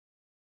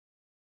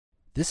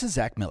This is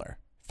Zach Miller,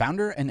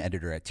 founder and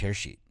editor at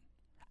Tearsheet.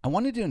 I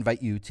wanted to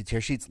invite you to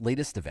Tearsheet's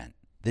latest event,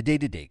 the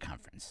Day-to-Day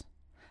Conference.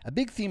 A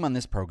big theme on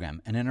this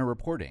program and in our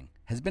reporting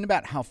has been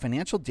about how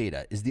financial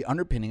data is the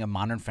underpinning of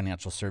modern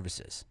financial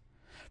services.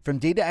 From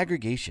data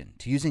aggregation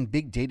to using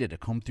big data to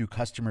comb through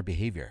customer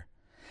behavior,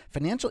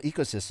 financial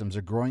ecosystems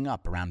are growing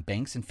up around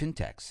banks and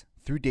fintechs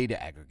through data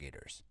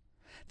aggregators.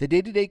 The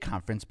Day-to-Day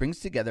Conference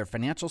brings together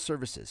financial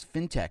services,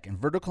 fintech, and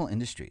vertical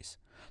industries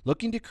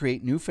looking to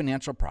create new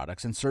financial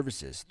products and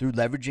services through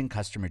leveraging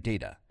customer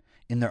data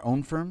in their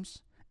own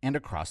firms and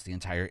across the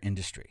entire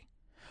industry.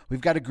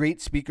 We've got a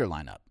great speaker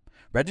lineup.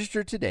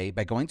 Register today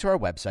by going to our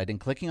website and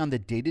clicking on the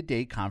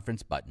Day-to-Day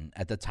Conference button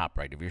at the top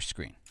right of your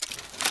screen.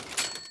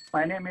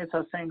 My name is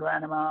Hossein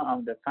Ghanima.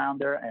 I'm the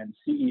founder and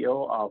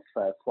CEO of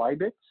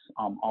Flybits.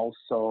 I'm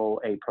also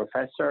a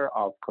professor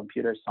of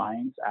computer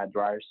science at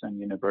Ryerson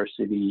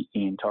University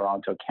in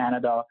Toronto,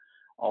 Canada.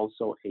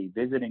 Also a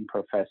visiting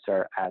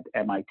professor at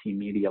MIT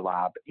Media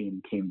Lab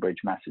in Cambridge,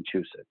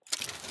 Massachusetts.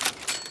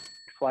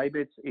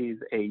 Flybits is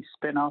a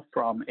spin-off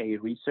from a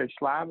research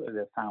lab.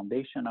 The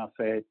foundation of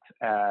it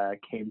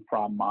came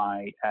from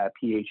my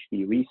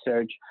PhD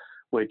research,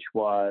 which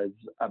was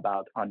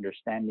about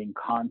understanding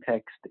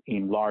context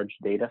in large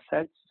data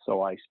sets.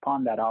 So I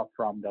spun that off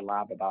from the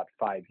lab about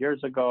 5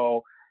 years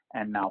ago,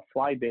 and now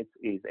Flybits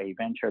is a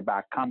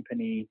venture-backed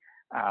company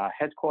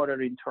headquartered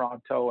in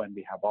Toronto, and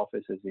we have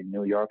offices in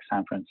New York,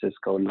 San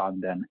Francisco,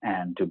 London,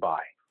 and Dubai.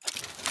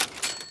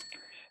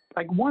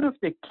 Like one of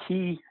the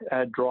key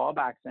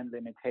drawbacks and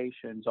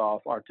limitations of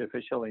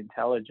artificial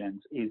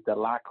intelligence is the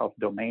lack of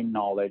domain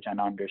knowledge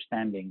and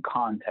understanding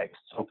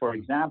context. So for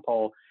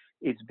example,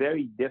 it's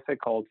very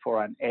difficult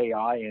for an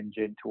AI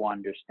engine to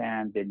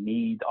understand the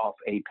need of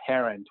a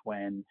parent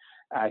when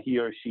he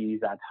or she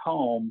is at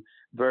home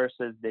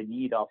versus the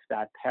need of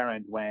that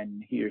parent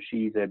when he or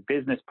she is a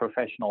business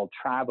professional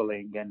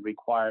traveling and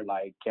require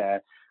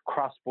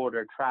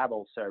cross-border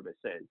travel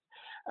services.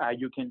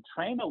 You can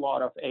train a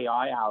lot of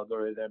AI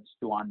algorithms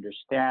to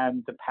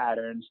understand the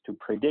patterns, to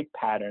predict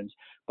patterns,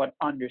 but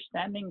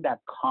understanding that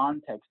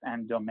context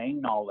and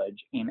domain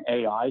knowledge in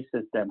AI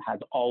system has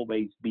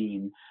always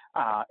been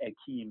a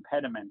key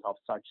impediment of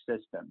such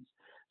systems.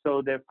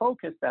 So the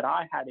focus that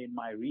I had in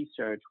my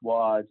research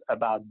was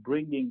about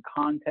bringing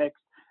context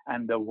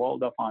and the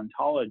world of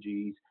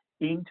ontologies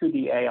into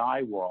the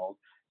AI world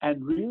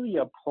and really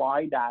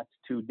apply that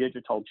to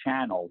digital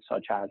channels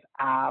such as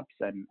apps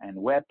and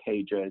web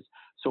pages.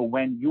 So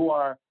when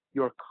your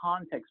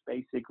context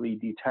basically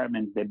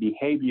determines the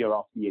behavior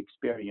of the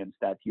experience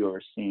that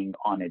you're seeing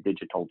on a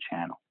digital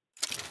channel.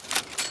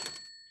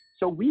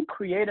 So we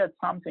created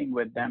something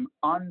with them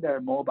on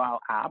their mobile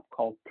app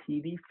called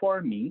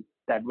TV4Me,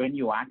 that when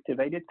you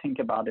activate it, think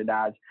about it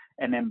as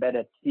an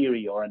embedded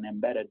Siri or an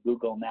embedded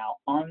Google Now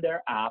on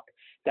their app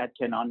that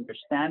can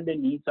understand the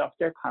needs of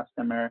their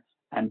customer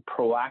and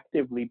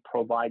proactively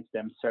provides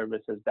them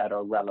services that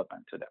are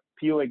relevant to them.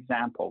 Few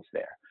examples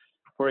there.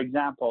 For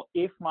example,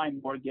 if my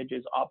mortgage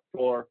is up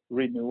for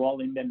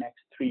renewal in the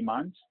next 3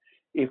 months,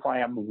 if I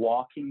am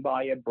walking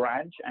by a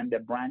branch and the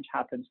branch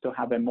happens to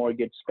have a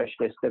mortgage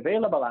specialist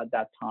available at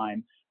that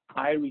time,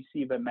 I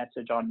receive a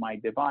message on my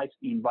device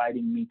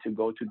inviting me to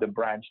go to the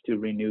branch to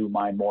renew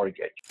my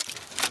mortgage.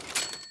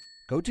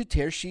 Go to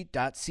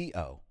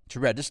tearsheet.co to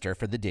register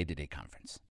for the Day-to-Day Conference.